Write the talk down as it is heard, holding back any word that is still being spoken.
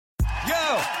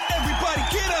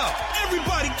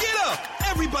Everybody get up!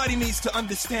 Everybody needs to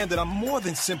understand that I'm more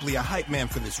than simply a hype man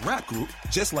for this rap group,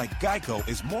 just like Geico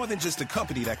is more than just a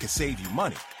company that can save you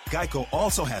money. Geico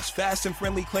also has fast and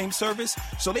friendly claim service,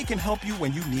 so they can help you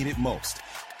when you need it most.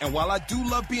 And while I do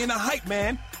love being a hype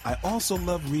man, I also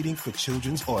love reading for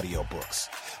children's audiobooks.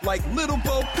 Like Little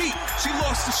Bo Peep, she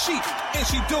lost the sheep, and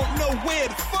she don't know where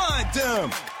to find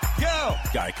them. Yo!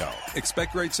 Geico.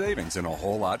 Expect great savings and a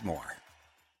whole lot more.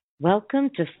 Welcome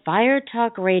to Fire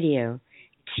Talk Radio,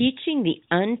 teaching the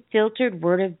unfiltered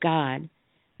Word of God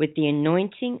with the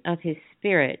anointing of His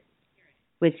Spirit,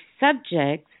 with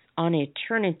subjects on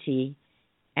eternity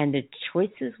and the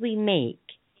choices we make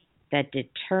that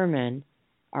determine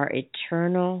our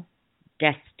eternal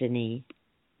destiny.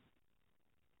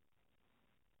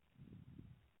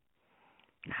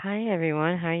 Hi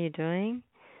everyone, how are you doing?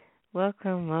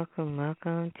 Welcome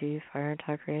to Fire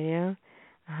Talk Radio.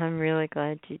 I'm really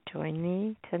glad you joined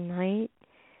me tonight.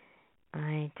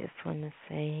 I just want to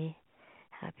say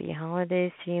happy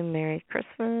holidays to you. Merry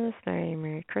Christmas.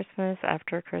 Merry Christmas.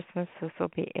 After Christmas, this will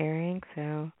be airing,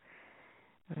 so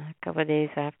a couple of days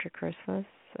after Christmas.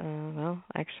 Well,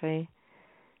 actually,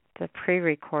 it's a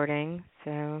pre-recording,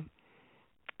 so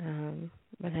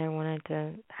but I wanted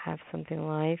to have something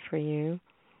live for you.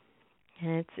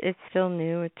 And it's still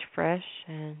new, it's fresh,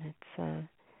 and it's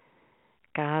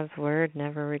God's Word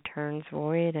never returns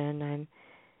void, and I'm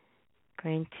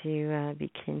going to be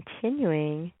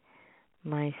continuing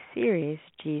my series,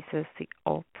 Jesus, the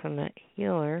Ultimate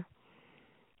Healer.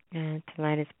 And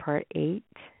tonight is part 8,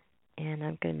 and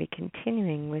I'm going to be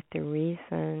continuing with the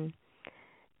reason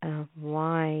of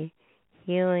why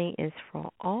healing is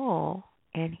for all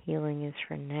and healing is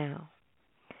for now.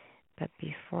 But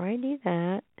before I do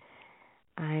that,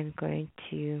 I'm going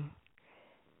to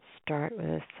start with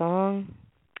a song,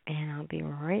 and I'll be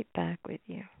right back with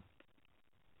you.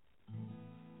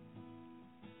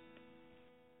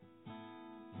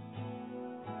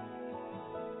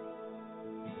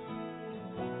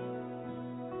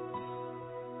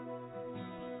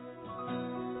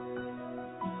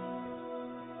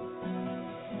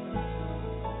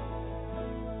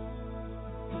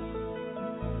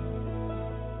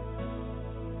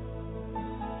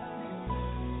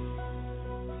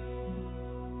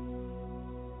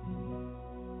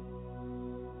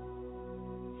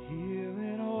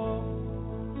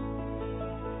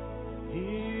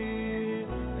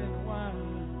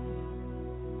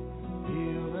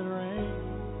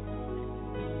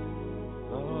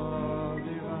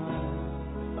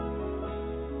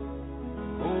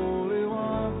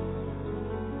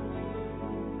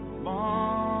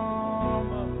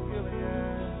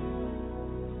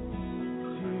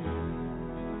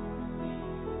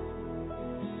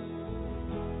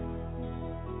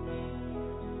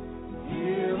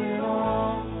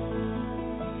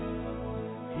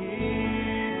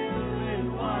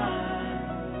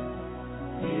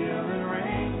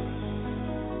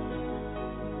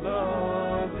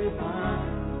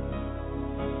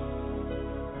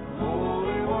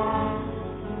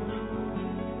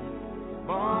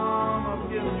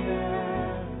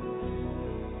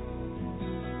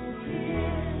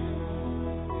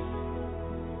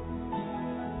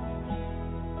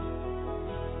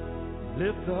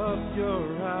 Lift up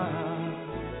your eyes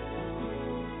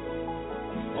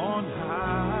on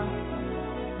high.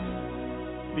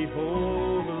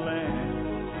 Behold the Lamb,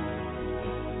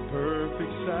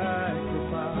 perfect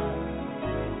sacrifice.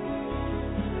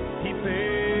 He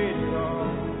paid it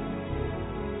all.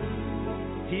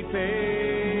 He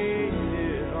paid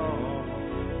it all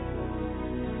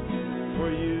for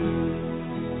you.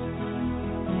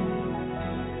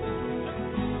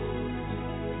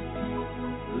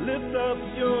 Lift up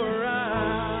your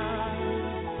eyes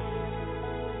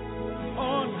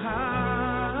on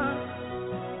high.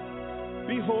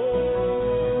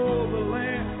 Behold the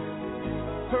Lamb,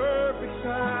 perfect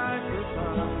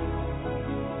sacrifice.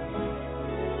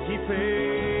 He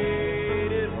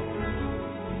paid it all.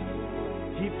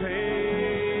 He paid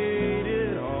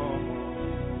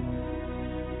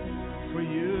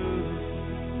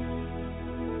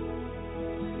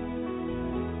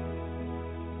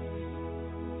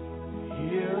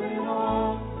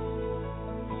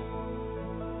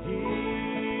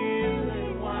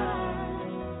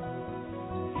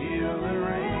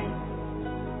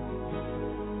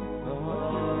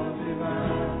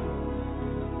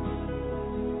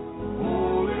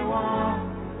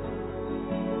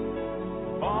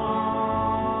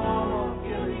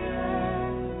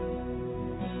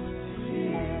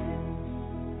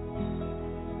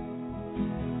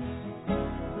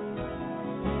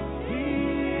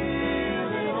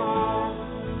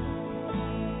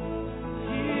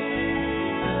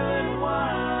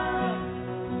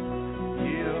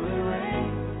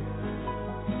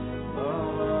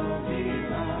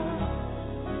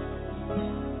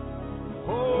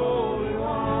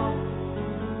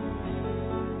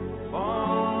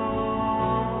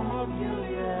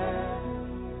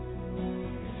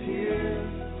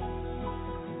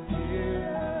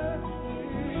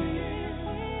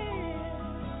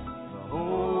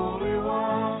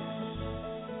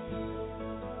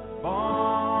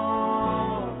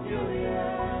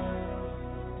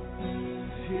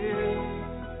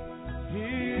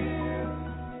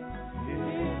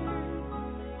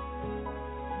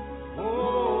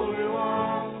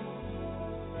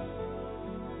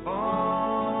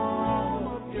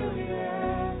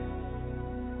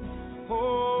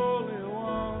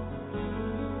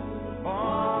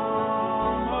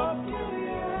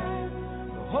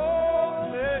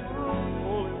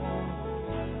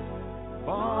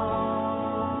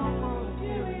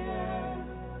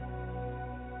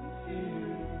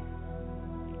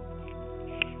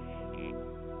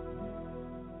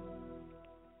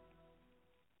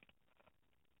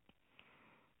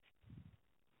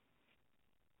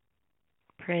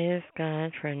Praise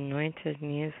God for Anointed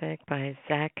Music by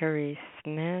Zachary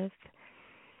Smith.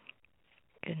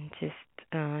 And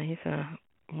he's a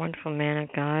wonderful man of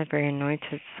God, very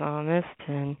anointed psalmist,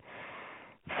 and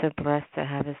so blessed to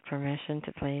have his permission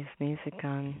to play his music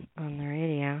on the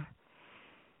radio.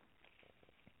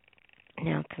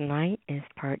 Now tonight is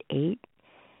part 8,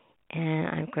 and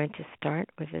I'm going to start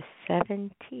with the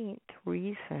 17th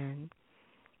reason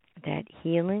that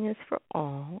healing is for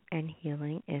all and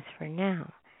healing is for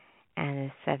now. And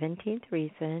the 17th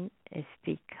reason is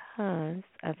because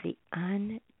of the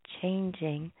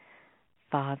unchanging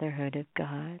fatherhood of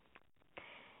God.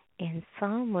 In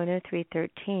Psalm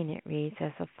 103:13 it reads,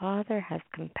 "As a father has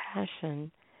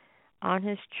compassion on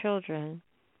his children,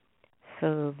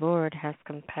 so the Lord has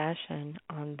compassion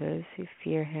on those who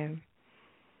fear him."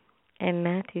 In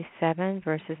Matthew 7,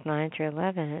 verses 9 through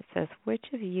 11, it says,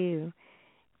 "Which of you,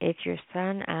 if your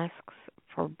son asks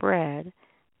for bread,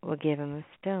 will give him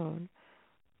a stone?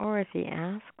 Or if he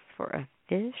asks for a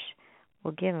fish,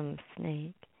 will give him a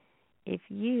snake? If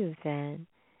you then,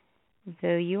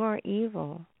 though you are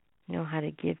evil, know how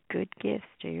to give good gifts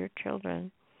to your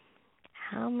children,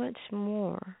 how much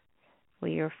more will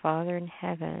your Father in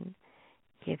heaven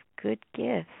give good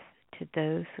gifts to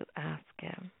those who ask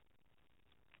him?"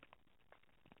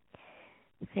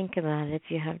 Think about it.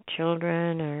 If you have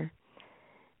children, or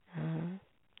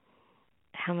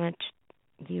how much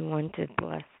you want to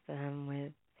bless them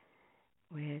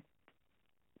with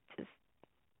just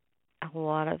a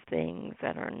lot of things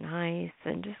that are nice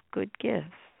and just good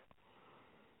gifts.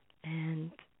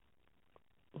 And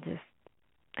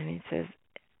it says,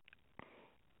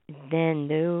 "Then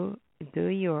though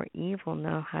you are evil,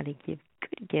 know how to give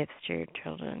good gifts to your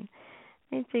children."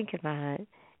 Think about it.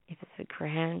 If it's a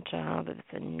grandchild, if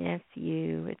it's a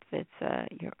nephew, if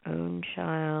it's your own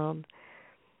child,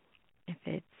 if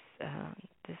it's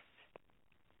just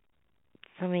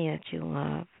somebody that you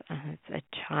love, and it's a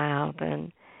child,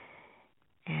 and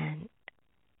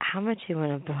how much you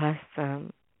want to bless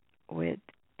them with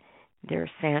their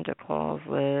Santa Claus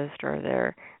list or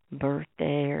their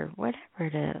birthday or whatever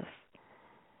it is.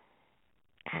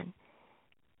 And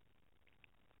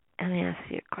let me ask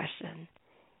you a question.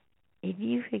 If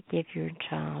you could give your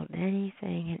child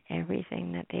anything and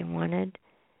everything that they wanted,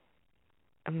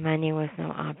 money was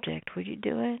no object, would you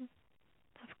do it?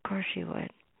 Of course you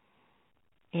would.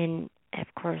 And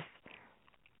of course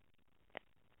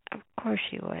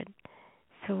you would.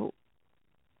 So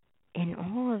in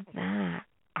all of that,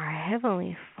 our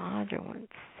Heavenly Father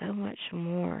wants so much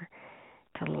more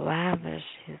to lavish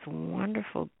his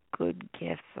wonderful good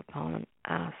gifts upon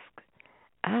us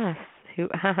who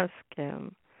ask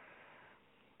him.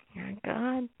 Now,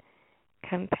 God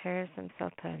compares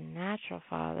himself to a natural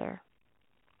father.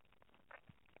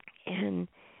 In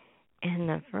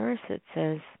the verse it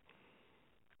says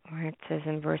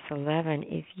in verse 11,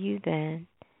 "If you then,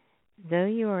 though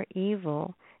you are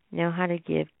evil, know how to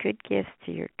give good gifts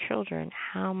to your children,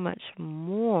 how much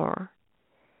more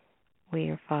will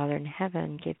your Father in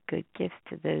heaven give good gifts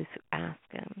to those who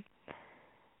ask him?"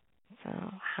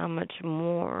 So how much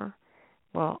more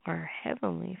will our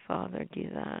Heavenly Father do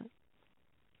that?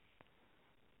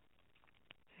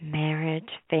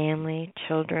 Marriage, family,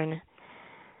 children,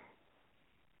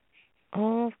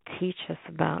 all teach us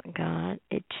about God.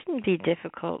 It shouldn't be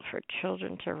difficult for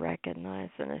children to recognize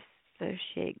and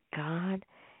associate God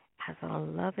as a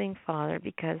loving Father,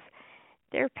 because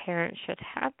their parents should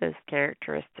have those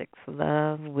characteristics: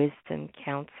 love, wisdom,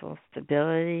 counsel,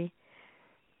 stability.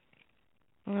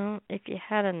 Well, if you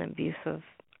had an abusive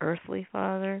earthly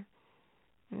father,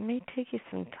 it may take you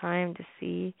some time to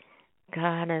see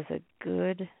God as a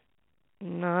good,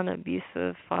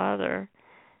 non-abusive father.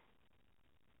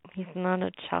 He's not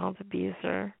a child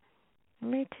abuser. It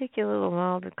may take you a little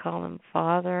while to call him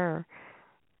Father or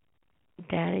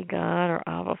Daddy God or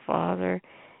Abba Father.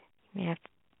 You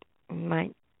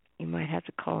might have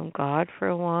to call him God for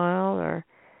a while, or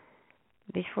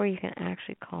before you can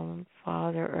actually call him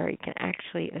Father, or you can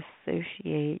actually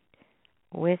associate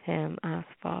with him as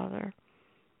Father,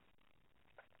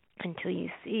 until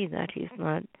you see that he's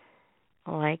not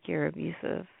like your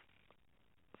abusive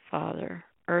father,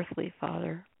 earthly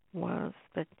father was,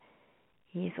 but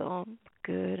he's all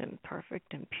good and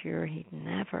perfect and pure. He'd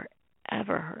never,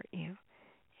 ever hurt you.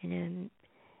 And in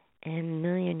a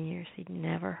million years, he'd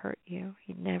never hurt you.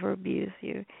 He'd never abuse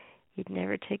you. He'd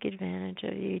never take advantage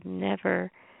of you. He'd never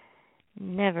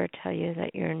tell you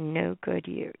that you're no good.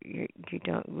 You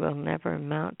will never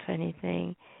amount to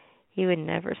anything. He would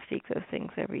never speak those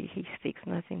things over you. He speaks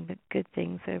nothing but good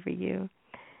things over you.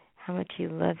 How much he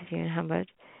loves you, and how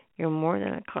much You're more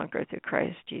than a conqueror through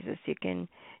Christ Jesus. You can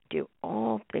do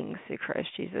all things through Christ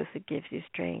Jesus who gives you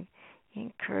strength. He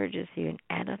encourages you and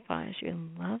edifies you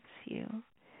and loves you.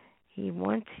 He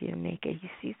wants you to make it.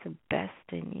 He sees the best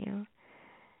in you.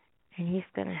 And He's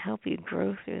going to help you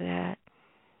grow through that.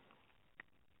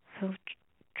 So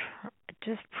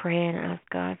just pray and ask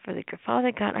God for the...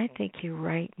 Father God, I thank you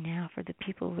right now for the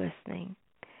people listening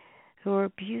who are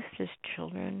abused as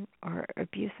children or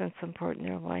abused in some part in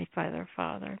their life by their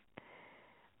father,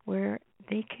 where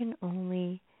they can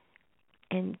only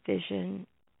envision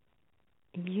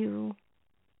you,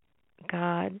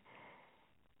 God,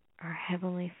 our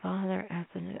Heavenly Father,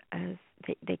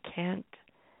 they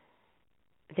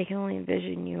can only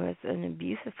envision you as an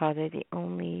abusive father. They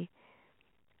only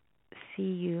see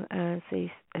you as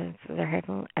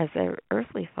their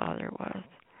earthly father was.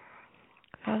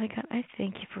 Father God, I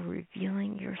thank you for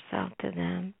revealing yourself to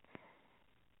them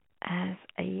as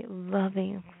a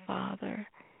loving Father,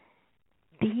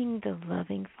 being the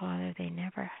loving Father they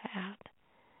never had,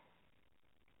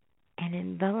 and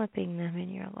enveloping them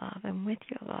in your love and with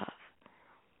your love,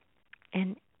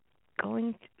 and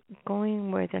going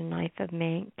where the knife of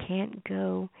man can't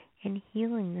go, and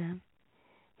healing them,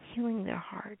 healing their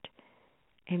heart,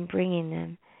 and bringing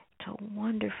them to a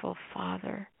wonderful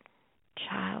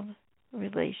father-child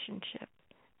relationship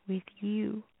with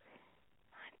you.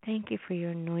 I thank you for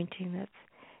your anointing that's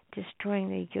destroying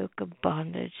the yoke of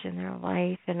bondage in their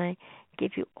life, and I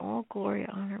give you all glory,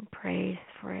 honor, and praise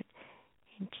for it.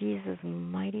 In Jesus'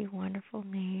 mighty, wonderful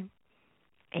name,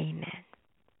 amen.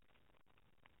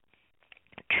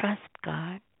 Trust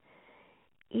God,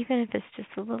 even if it's just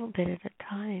a little bit at a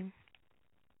time.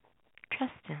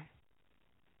 Trust Him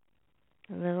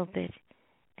a little bit,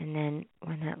 and then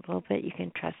when that little bit, you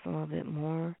can trust Him a little bit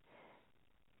more,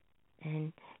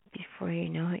 and before you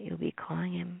know it, you'll be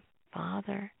calling Him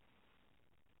Father.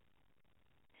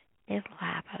 It'll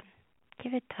happen.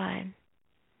 Give it time.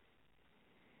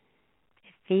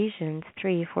 Ephesians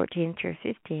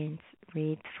 3:14-15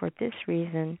 reads, "For this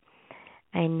reason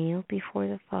I kneel before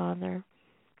the Father,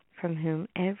 from whom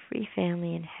every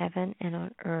family in heaven and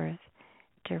on earth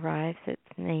derives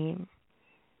its name."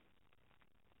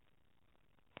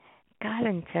 God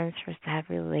intends for us to have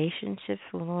relationships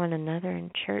with one another in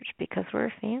church because we're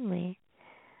a family.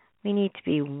 We need to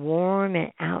be warm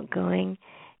and outgoing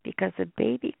because a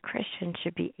baby Christian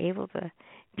should be able to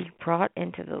be brought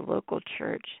into the local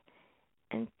church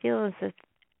and feel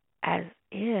as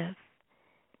if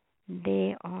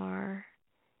they are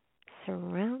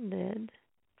surrounded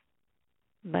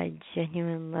by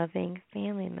genuine, loving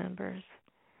family members,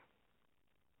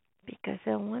 because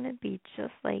they'll want to be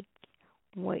just like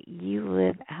what you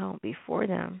live out before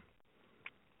them.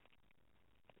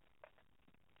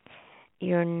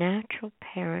 Your natural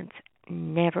parents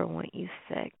never want you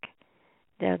sick.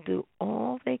 They'll do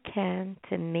all they can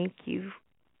to make you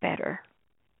better.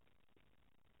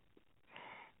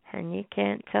 And you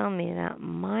can't tell me that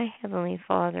my Heavenly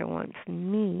Father wants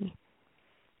me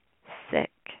sick.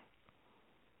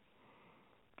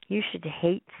 You should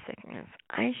hate sickness.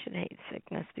 I should hate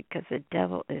sickness because the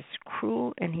devil is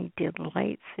cruel and he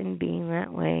delights in being that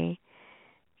way.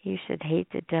 You should hate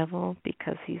the devil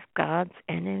because he's God's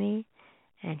enemy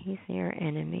and he's your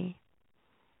enemy.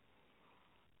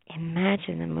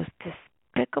 Imagine the most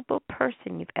despicable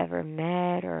person you've ever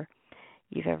met or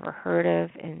you've ever heard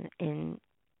of in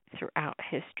throughout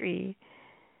history.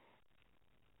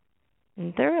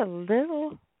 And they're a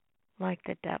little like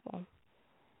the devil.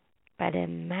 But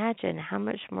imagine how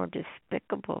much more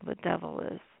despicable the devil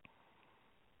is.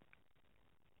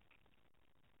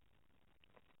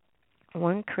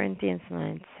 1 Corinthians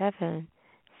 9:7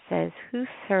 says, "Who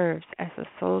serves as a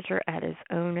soldier at his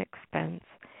own expense?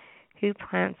 Who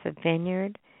plants a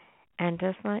vineyard and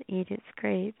does not eat its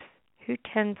grapes? Who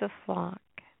tends a flock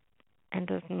and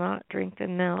does not drink the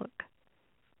milk?"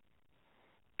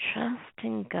 Trust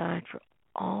in God for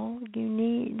all you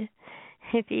need.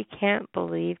 If you can't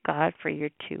believe God for your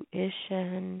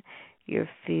tuition, your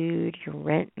food, your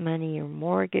rent money, your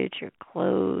mortgage, your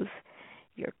clothes,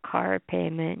 your car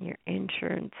payment, your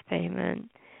insurance payment,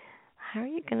 how are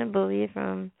you going to believe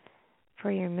Him for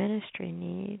your ministry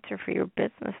needs or for your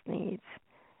business needs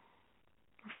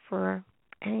or for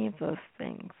any of those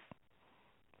things?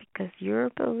 Because your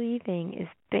believing is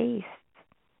based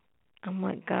on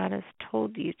what God has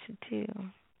told you to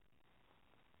do.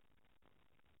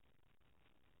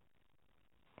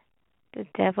 The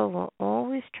devil will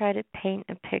always try to paint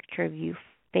a picture of you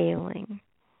failing.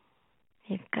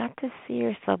 You've got to see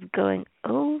yourself going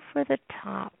over the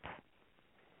top.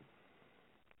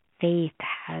 Faith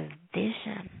has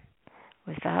vision.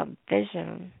 Without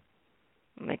vision,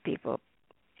 like people,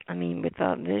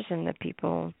 without vision, the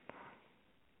people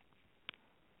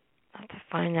have to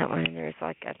find that one. There's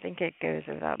I think it goes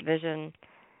without vision.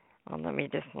 Let me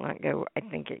just not go. I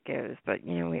think it goes, but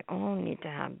we all need to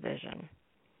have vision.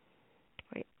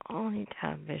 We all need to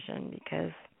have vision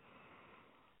because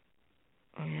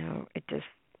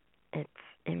it's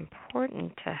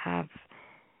important to have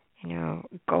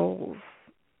goals.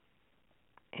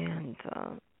 And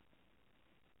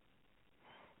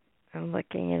I'm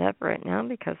looking it up right now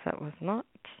because that was not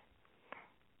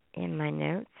in my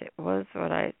notes. It was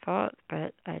what I thought,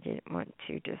 but I didn't want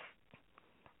to just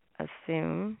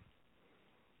assume,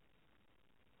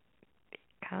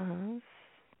 because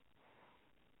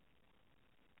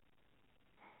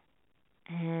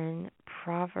in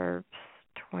Proverbs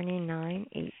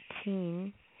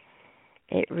 29:18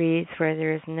 it reads, "Where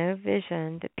there is no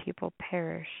vision, the people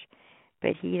perish,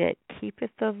 but he that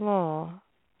keepeth the law,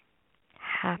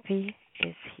 happy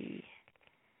is he."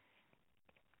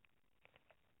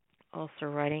 Also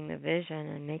writing the vision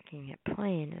and making it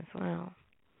plain as well.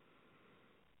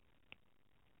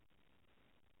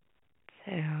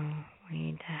 So we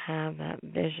need to have that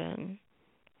vision.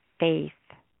 Faith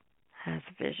has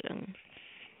vision.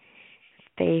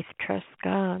 Faith trusts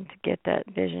God to get that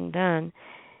vision done.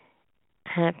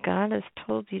 And if God has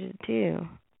told you to do,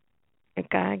 if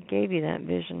God gave you that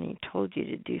vision, He told you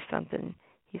to do something,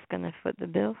 He's going to foot the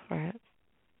bill for it.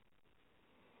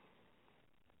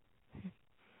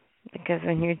 Because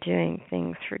when you're doing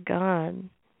things for God,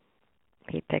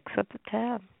 He picks up the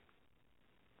tab.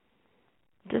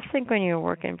 Just think when you're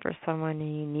working for someone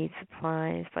and you need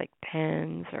supplies like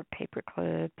pens or paper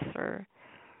clips or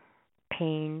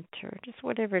paint or just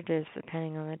whatever it is,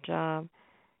 depending on the job.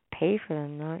 Pay for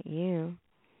them, not you.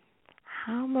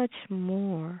 How much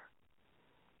more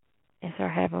is our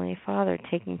Heavenly Father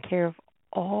taking care of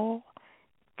all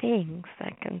things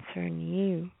that concern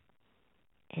you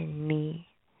and me?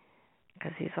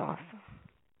 Because He's awesome.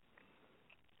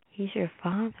 He's your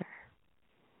Father.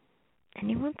 And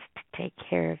He wants to take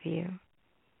care of you.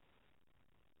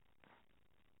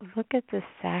 Look at the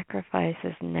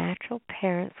sacrifices natural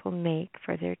parents will make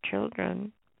for their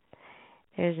children.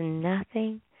 There's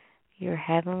nothing your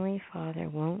Heavenly Father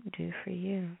won't do for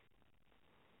you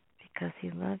because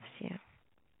He loves you.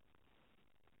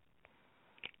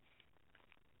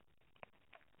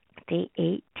 The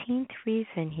 18th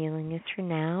reason healing is for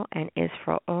now and is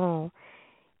for all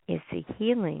is the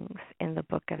healings in the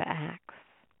book of Acts.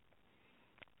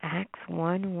 Acts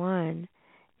 1:1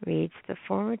 reads, "The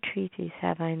former treatise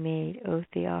have I made, O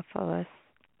Theophilus,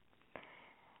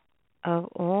 of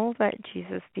all that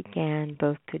Jesus began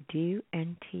both to do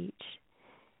and teach."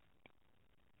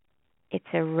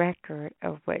 It's a record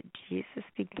of what Jesus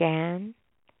began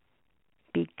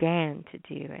to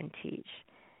do and teach.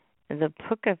 The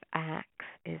book of Acts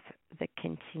is the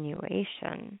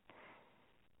continuation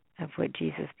of what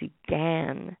Jesus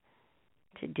began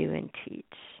to do and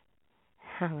teach.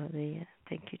 Hallelujah.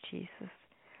 Thank you, Jesus.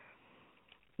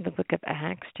 The book of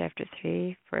Acts, chapter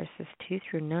 3, verses 2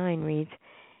 through 9 reads,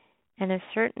 "And a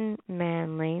certain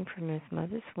man lame from his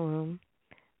mother's womb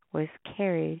was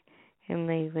carried, whom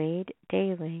they laid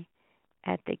daily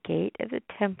at the gate of the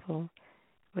temple,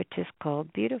 which is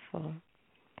called Beautiful,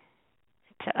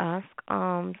 to ask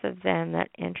alms of them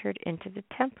that entered into the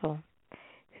temple,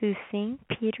 who seeing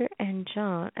Peter and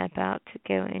John about to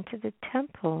go into the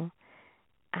temple,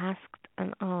 asked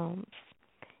an alms.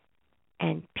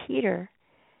 And Peter,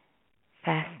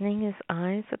 fastening his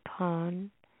eyes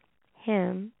upon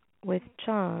him with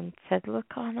John, said,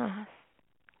 Look on us.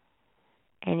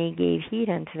 And he gave heed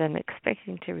unto them,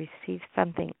 expecting to receive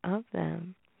something of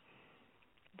them.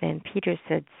 Then Peter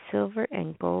said, Silver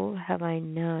and gold have I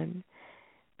none,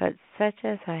 but such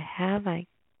as I have I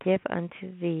give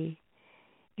unto thee.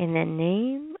 In the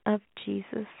name of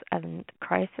Jesus of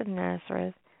Christ of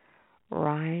Nazareth,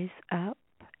 rise up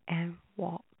and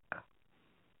walk.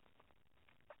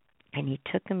 And he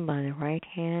took him by the right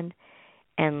hand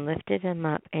and lifted him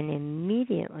up, and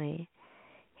immediately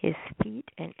his feet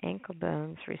and ankle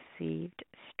bones received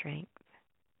strength.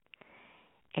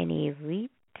 And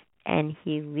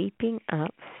he leaping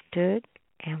up stood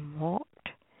and walked,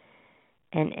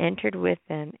 and entered with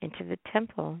them into the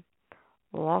temple,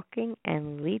 walking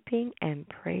and leaping and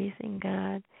praising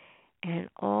God. And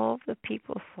all the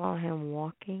people saw him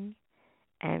walking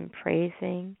and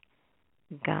praising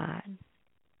God.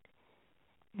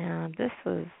 Now, this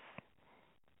was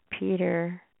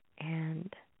Peter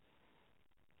and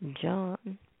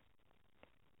John,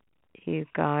 who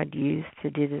God used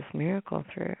to do this miracle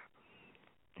through.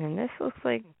 And this looks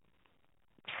like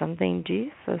something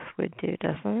Jesus would do,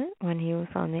 doesn't it, when he was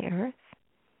on the earth?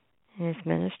 in his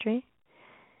ministry.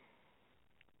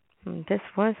 This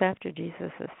was after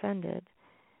Jesus ascended,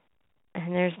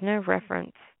 and there's no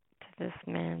reference to this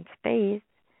man's faith,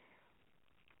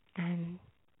 and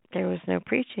there was no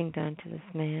preaching done to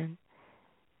this man.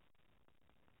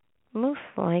 Most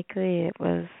likely it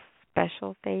was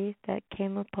special faith that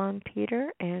came upon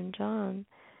Peter and John,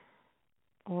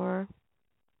 or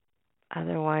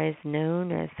otherwise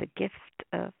known as the gift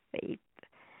of faith,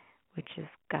 which is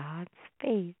God's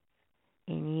faith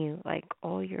in you, like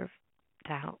all your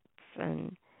doubts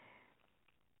and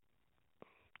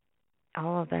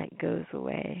all of that goes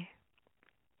away.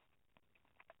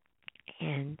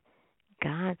 And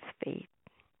God's faith,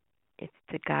 it's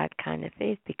the God kind of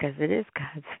faith because it is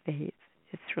God's faith.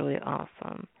 It's really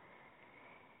awesome.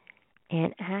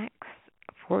 In Acts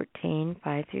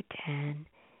 14:5-10,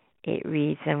 it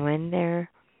reads, "And when there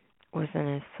was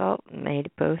an assault made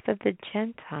both of the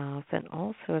Gentiles and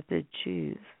also of the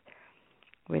Jews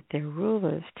with their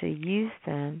rulers to use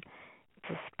them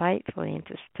to spitefully and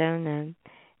to stone them,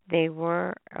 they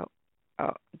were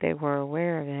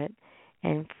aware of it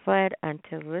and fled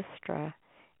unto Lystra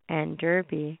and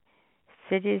Derbe,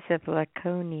 cities of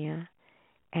Lycaonia,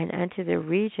 and unto the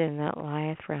region that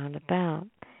lieth round about.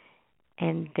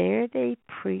 And there they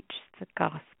preached the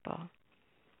gospel.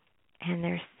 And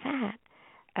there sat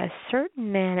a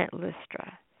certain man at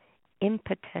Lystra,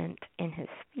 impotent in his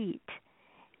feet,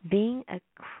 being a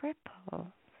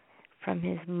cripple from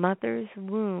his mother's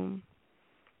womb,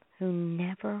 who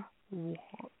never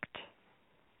walked.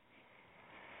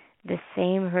 The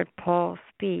same heard Paul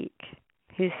speak,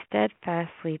 who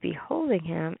steadfastly beholding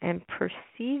him and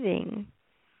perceiving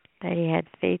that he had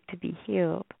faith to be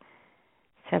healed,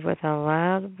 said with a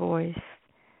loud voice,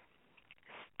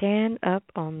 Stand up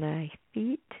on thy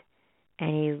feet.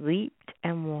 And he leaped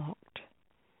and walked.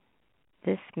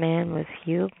 This man was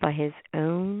healed by his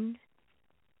own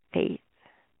faith.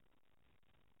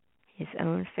 His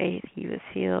own faith, he was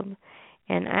healed.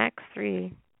 In Acts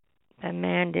 3, the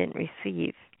man didn't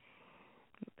receive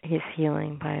his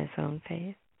healing by his own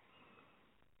faith.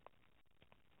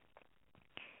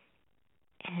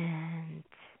 And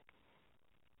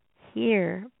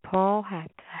here, Paul had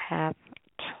to have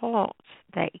taught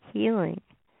that healing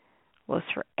was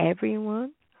for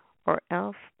everyone, or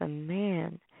else the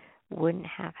man wouldn't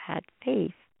have had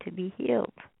faith to be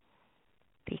healed.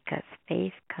 Because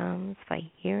faith comes by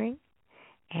hearing,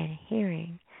 and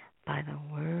hearing by the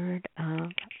word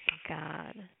of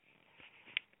God.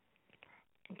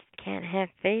 You can't have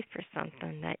faith for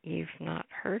something that you've not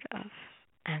heard of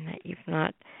and that you've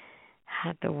not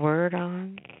had the word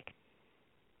on.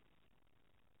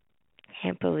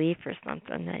 Can't believe for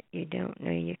something that you don't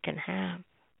know you can have.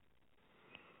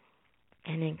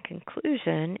 And in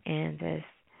conclusion, in this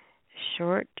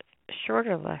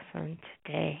shorter lesson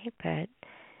today, but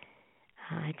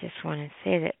I just want to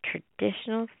say that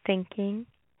traditional thinking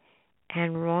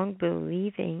and wrong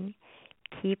believing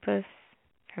keep us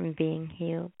from being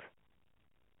healed.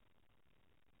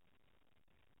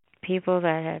 People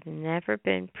that have never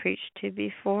been preached to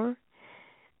before,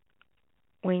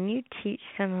 when you teach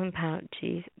them about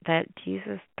Jesus, that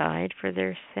Jesus died for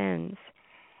their sins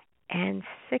and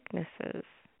sicknesses,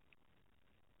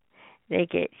 they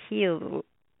get healed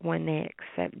when they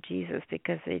accept Jesus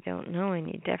because they don't know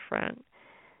any different.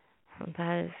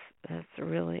 That's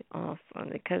really awesome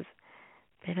because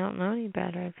they don't know any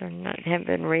better. They haven't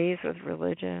been raised with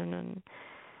religion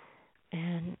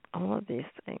and all of these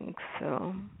things.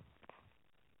 So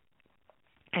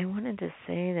I wanted to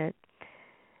say that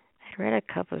I read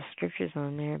a couple of scriptures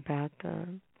on there about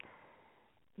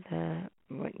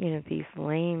these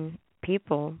lame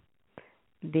people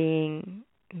being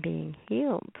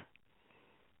healed,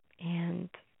 and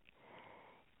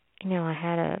I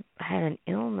had an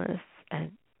illness.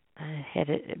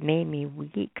 It made me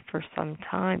weak for some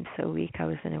time. So weak I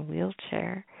was in a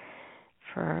wheelchair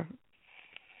for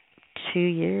 2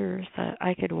 years.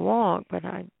 I could walk, but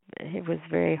it was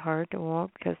very hard to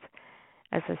walk because,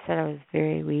 as I said, I was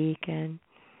very weak, and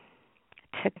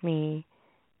it took me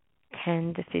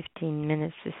 10 to 15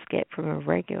 minutes to get from a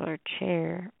regular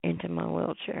chair into my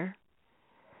wheelchair.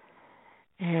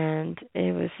 And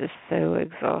it was just so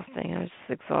exhausting. I was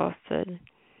just exhausted.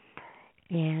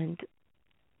 And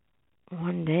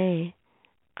one day,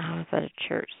 I was at a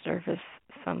church service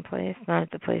someplace, not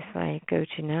at the place I go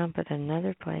to now, but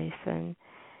another place, and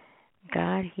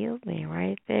God healed me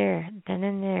right there, then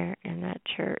and there in that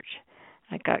church.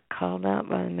 I got called out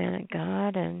by the man of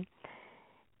God, and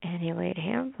he laid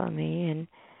hands on me, and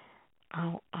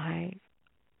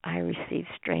I received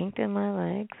strength in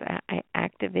my legs. I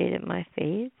activated my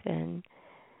faith, and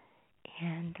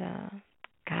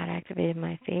God activated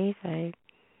my faith.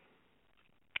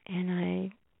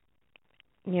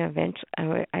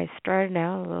 Eventually, I started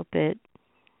out a little bit.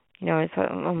 It's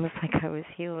almost like I was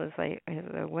healed as I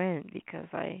went, because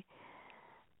I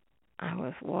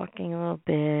was walking a little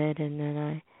bit, and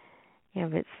then a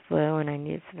bit slow, and I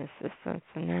needed some assistance,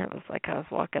 and then it was like I was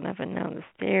walking up and down the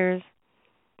stairs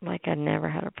like I'd never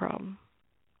had a problem.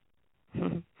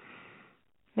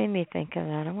 Made me think of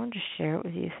that. I wanted to share it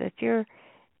with you. So if you're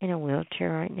in a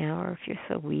wheelchair right now, or if you're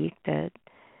so weak that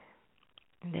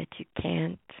you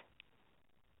can't,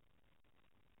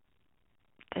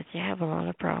 that you have a lot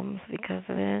of problems because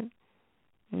of it,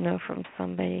 know from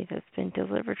somebody that's been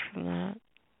delivered from that.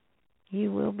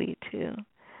 You will be too.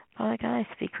 Father God, I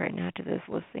speak right now to those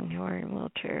listening who are in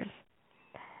wheelchairs.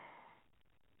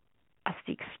 I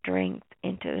speak strength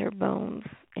into their bones,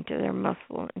 into their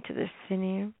muscle, into their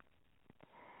sinew.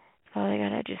 Father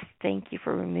God, I just thank you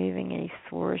for removing any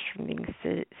sores from being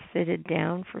seated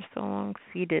down for so long,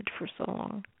 seated for so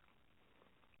long.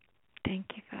 Thank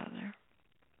you, Father,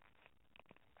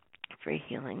 for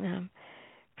healing them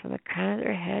from the crown of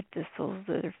their head to the soles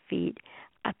of their feet.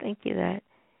 I thank you that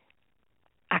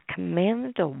I command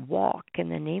them to walk in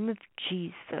the name of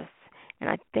Jesus. And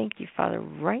I thank you, Father,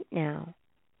 right now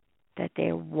that they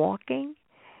are walking.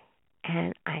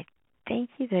 And I thank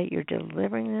you that you're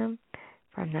delivering them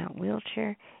from that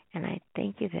wheelchair. And I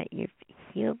thank you that you've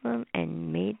healed them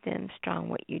and made them strong.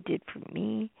 What you did for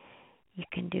me, you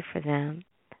can do for them,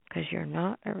 because you're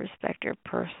not a respecter of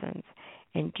persons.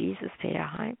 And Jesus paid a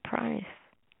high price.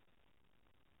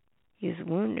 He was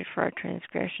wounded for our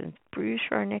transgressions, bruised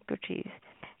for our iniquities.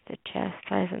 The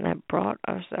chastisement that brought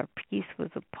us our peace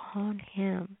was upon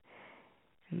him,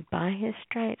 and by his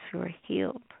stripes we were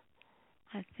healed.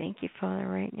 I thank you, Father,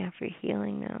 right now for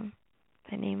healing them.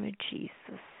 In the name of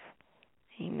Jesus.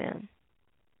 Amen.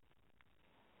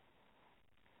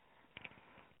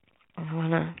 I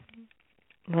want to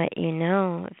let you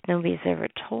know, if nobody's ever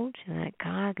told you, that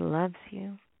God loves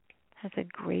you, has a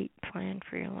great plan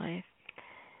for your life.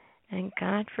 And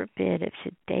God forbid if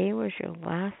today was your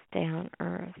last day on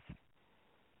earth,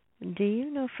 do you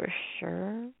know for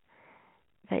sure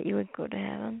that you would go to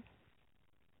heaven?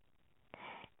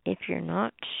 If you're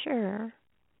not sure,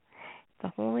 I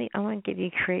want to give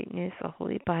you great news. The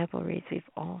Holy Bible reads, we've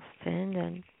all sinned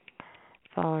and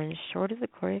fallen short of the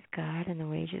glory of God, and the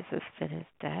wages of sin is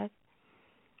death.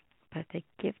 But the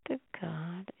gift of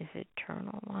God is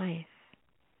eternal life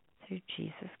through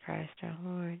Jesus Christ our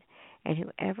Lord. And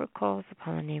whoever calls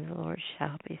upon the name of the Lord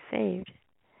shall be saved.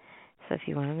 So if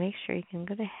you want to make sure you can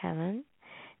go to heaven,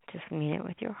 just mean it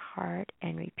with your heart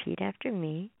and repeat after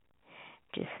me.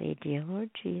 Just say, Dear Lord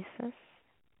Jesus,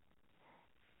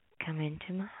 come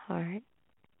into my heart.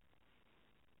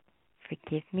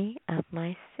 Forgive me of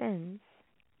my sins.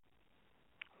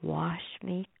 Wash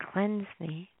me, cleanse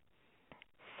me,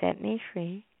 set me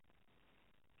free.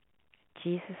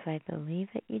 Jesus, I believe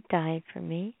that you died for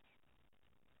me.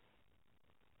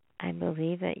 I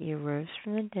believe that you rose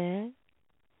from the dead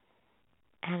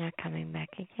and are coming back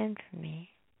again for me.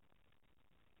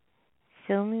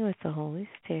 Fill me with the Holy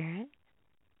Spirit.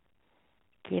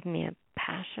 Give me a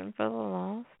passion for the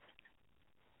lost,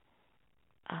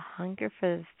 a hunger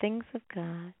for the things of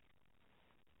God,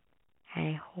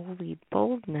 and a holy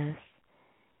boldness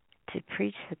to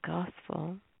preach the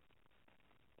gospel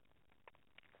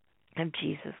of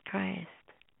Jesus Christ.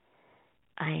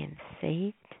 I am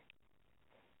saved.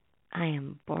 I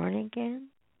am born again.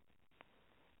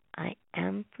 I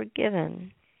am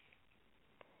forgiven.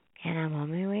 And I'm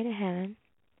on my way to heaven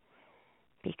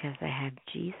because I have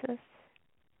Jesus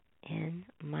in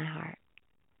my heart.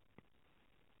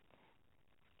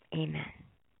 Amen.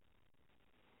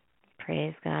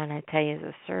 Praise God. I tell you, as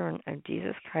a servant of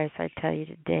Jesus Christ, I tell you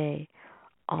today,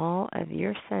 all of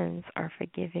your sins are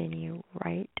forgiven you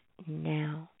right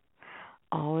now.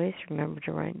 Always remember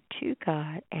to run to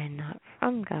God and not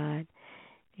from God,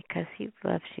 because he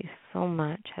loves you so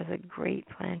much, has a great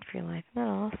plan for your life. Isn't that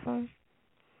awesome?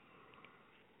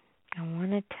 I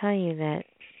want to tell you that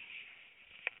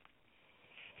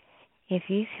if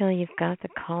you feel you've got the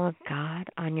call of God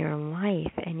on your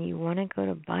life and you want to go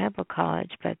to Bible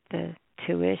college, but the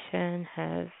tuition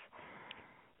has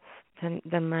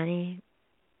the money,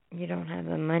 you don't have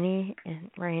the money, and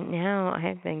right now I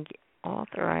have been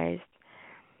authorized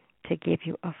to give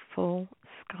you a full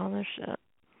scholarship,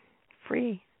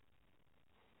 free.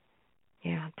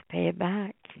 You don't have to pay it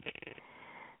back.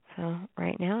 So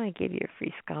right now I give you a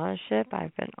free scholarship.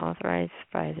 I've been authorized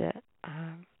by the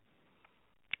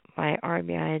by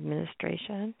RBI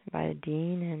administration, by the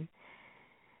dean and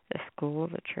the school,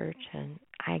 the church, and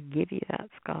I give you that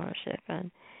scholarship.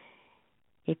 And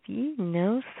if you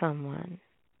know someone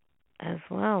as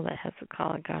well that has a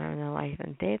call of God on their life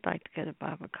and they'd like to go to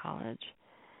Bible college,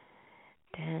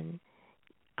 then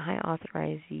I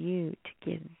authorize you to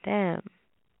give them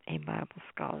a Bible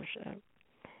scholarship.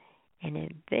 And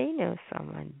if they know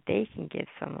someone, they can give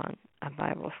someone a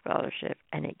Bible scholarship,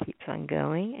 and it keeps on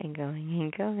going and going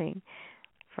and going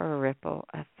for a ripple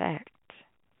effect.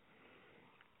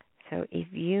 So if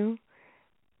you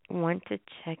want to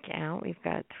check out, we've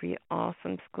got 3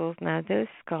 awesome schools. Now, those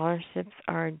scholarships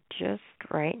are just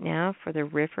right now for the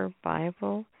River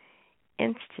Bible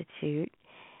Institute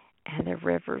and the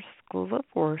River School of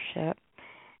Worship.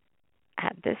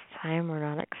 At this time, we're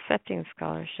not accepting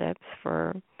scholarships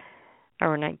or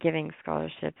we're not giving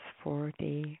scholarships for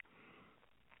the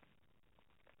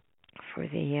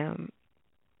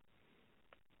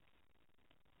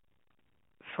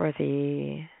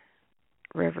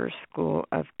River School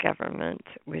of Government,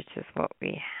 which is what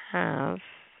we have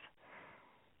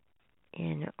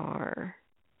in our,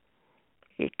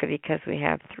 because we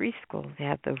have 3 schools. We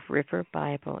have the River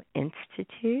Bible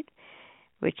Institute,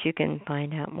 which you can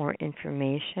find out more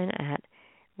information at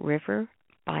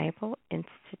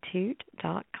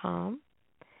riverbibleinstitute.com,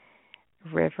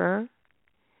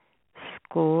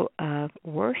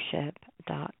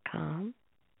 riverschoolofworship.com,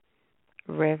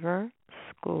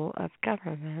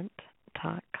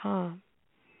 riverschoolofgovernment.com.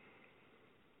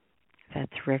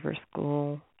 That's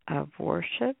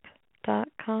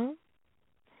riverschoolofworship.com,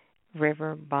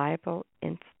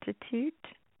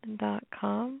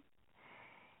 riverbibleinstitute.com,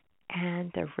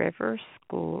 and the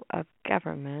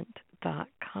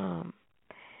riverschoolofgovernment.com.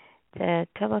 The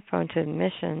telephone to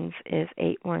admissions is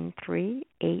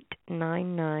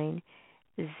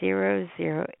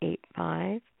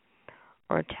 813-899-0085,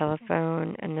 or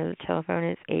another telephone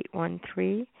is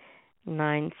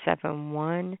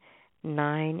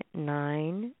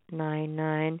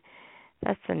 813-971-9999.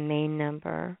 That's the main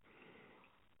number.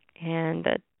 And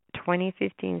the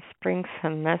 2015 spring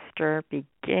semester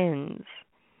begins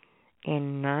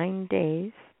in 9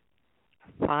 days,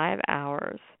 5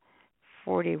 hours,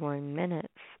 41 minutes,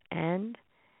 and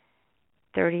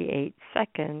 38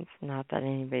 seconds. Not that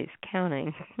anybody's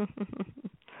counting.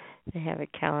 They have a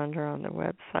calendar on the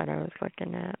website I was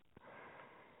looking at.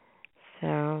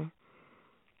 So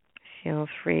feel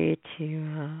free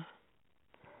to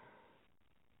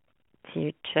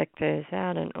check those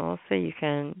out. And also you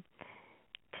can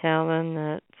tell them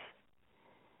that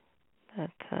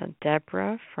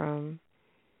Deborah from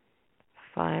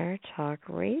Fire Talk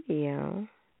Radio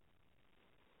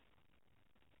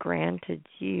granted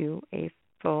you a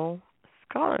full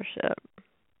scholarship.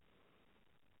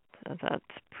 So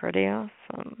that's pretty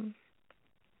awesome.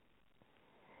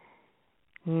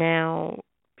 Now,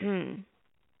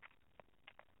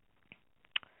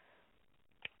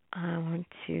 I want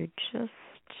to just,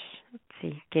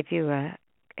 give you a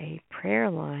prayer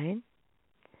line.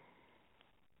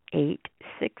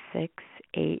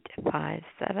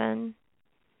 866-857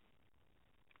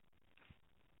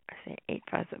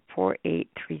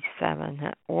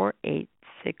 4837, or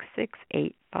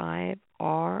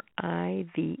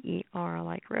 866-85-RIVER,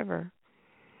 like river.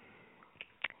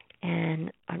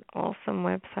 And an awesome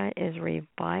website is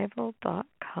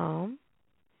revival.com.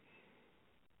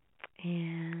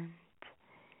 And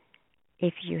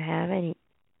if you have any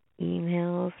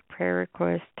emails, prayer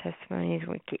requests, testimonies,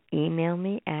 you can email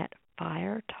me at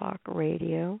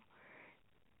firetalkradio2,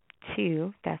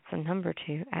 that's the number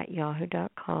 2, at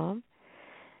yahoo.com.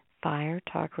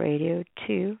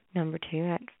 Firetalkradio2, number 2,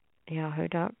 at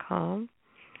yahoo.com.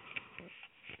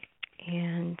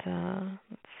 And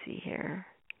let's see here.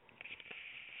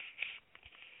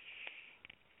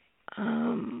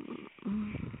 You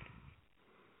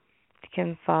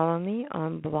can follow me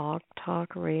on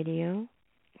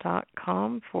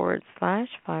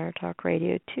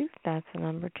blogtalkradio.com/firetalkradio2. That's the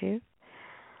number 2.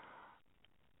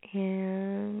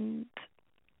 And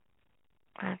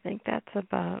I think that's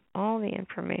about all the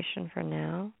information for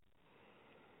now,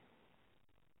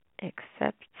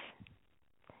 except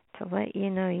to let you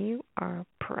know you are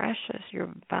precious,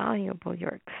 you're valuable,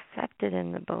 you're accepted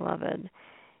in the Beloved.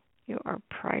 You are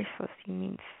priceless. You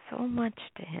mean so much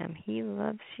to Him. He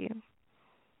loves you.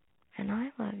 And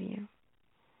I love you.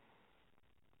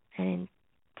 And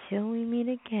until we meet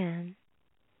again,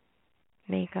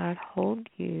 may God hold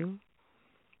you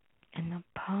in the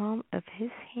palm of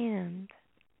His hand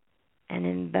and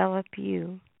envelop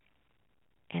you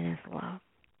in His love.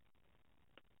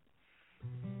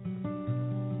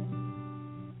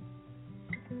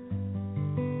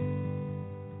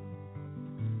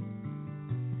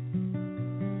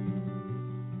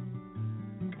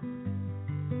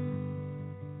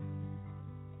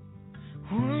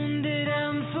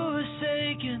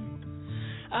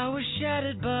 I was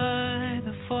shattered by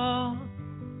the fall,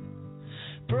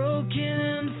 broken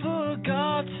and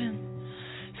forgotten,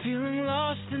 feeling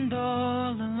lost and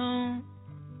all alone.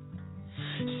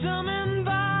 Summoned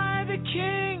by the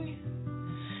King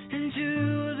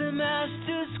into the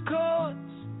Master's courts,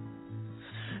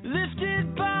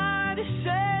 lifted by the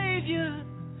Savior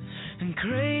and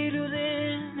cradled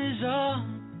in His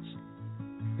arms.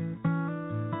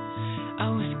 I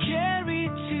was carried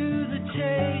to the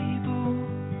table,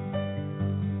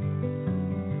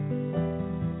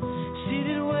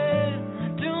 seated where I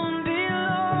don't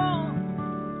belong,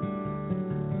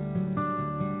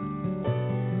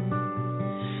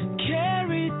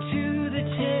 carried to the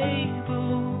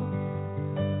table,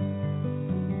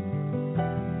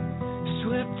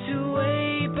 swept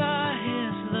away by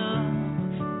His love.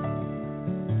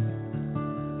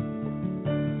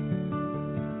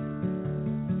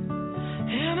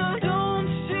 And I don't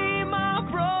see my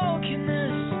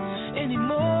brokenness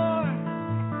anymore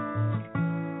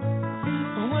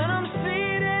when I'm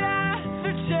seated at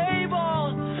the table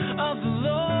of the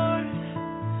Lord.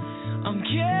 I'm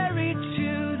carried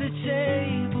to the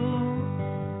table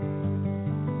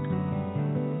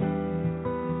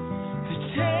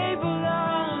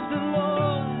of the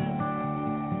Lord.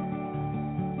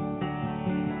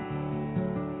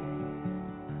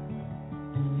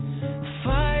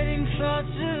 Fighting thoughts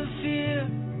of fear,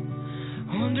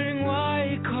 wondering why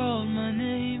He called my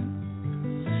name.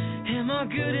 Am I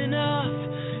good enough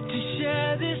to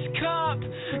share this cup?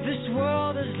 This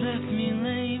world has left me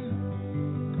lame.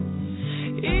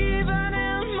 Even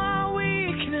in my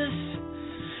weakness,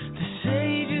 the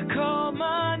Savior called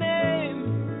my name.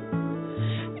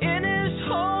 In His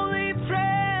holy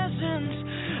presence,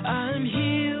 I'm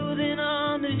healed and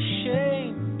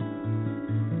unashamed.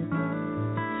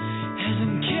 As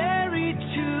I'm carried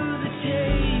to the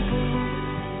table,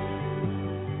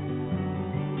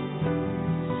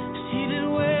 seated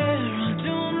where I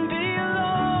don't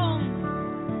belong,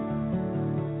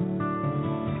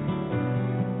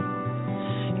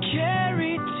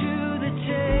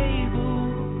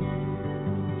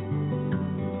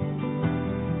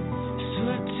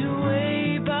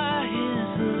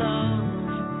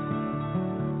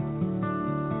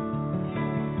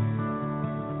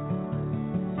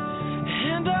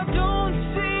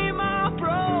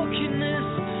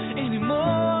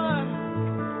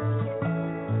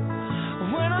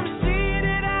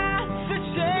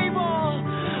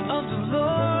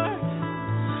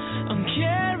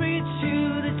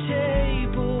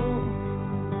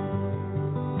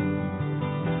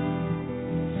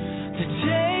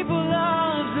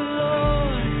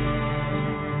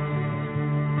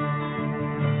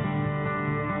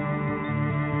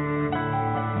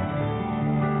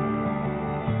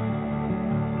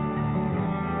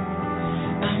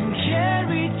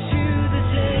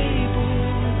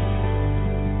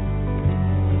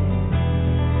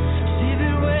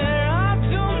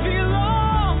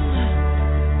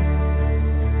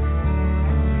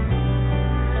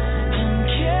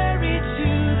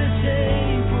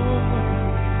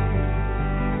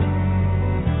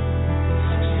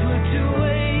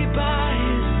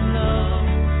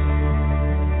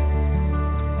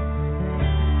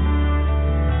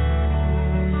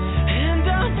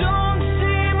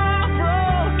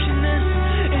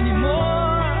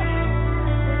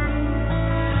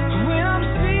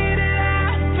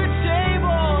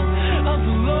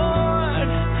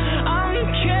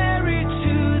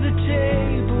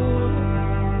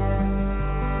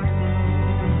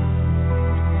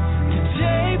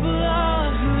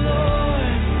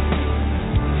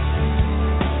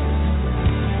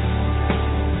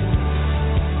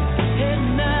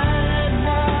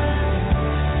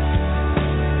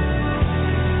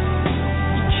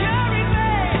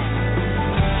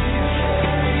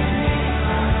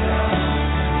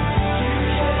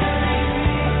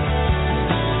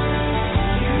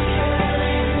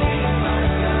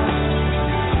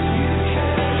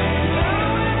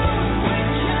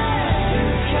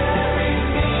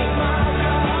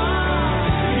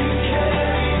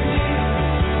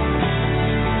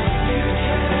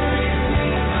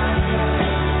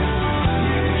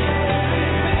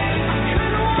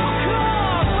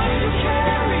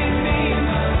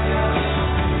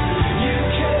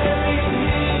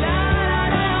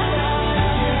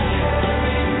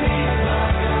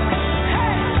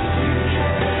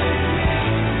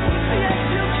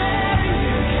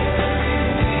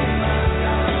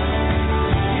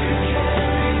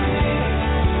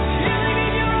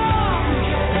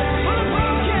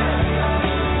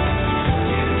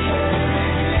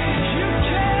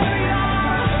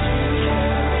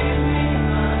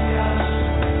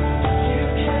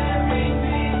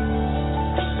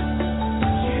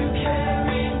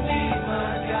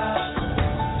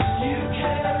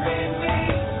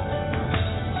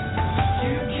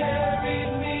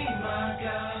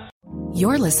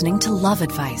 You're listening to Love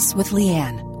Advice with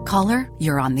Leanne. Caller,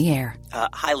 you're on the air.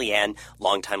 Hi, Leanne.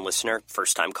 Longtime listener,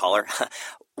 first-time caller.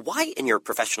 Why, in your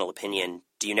professional opinion,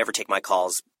 do you never take my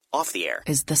calls off the air?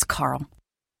 Is this Carl?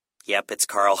 Yep, it's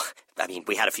Carl. I mean,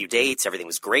 we had a few dates. Everything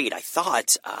was great. I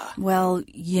thought, Well,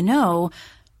 you know,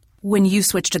 when you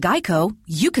switch to Geico,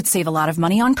 you could save a lot of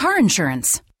money on car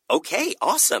insurance. Okay,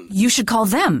 awesome. You should call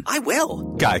them. I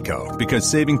will. Geico, because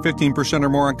saving 15% or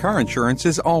more on car insurance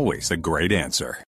is always a great answer.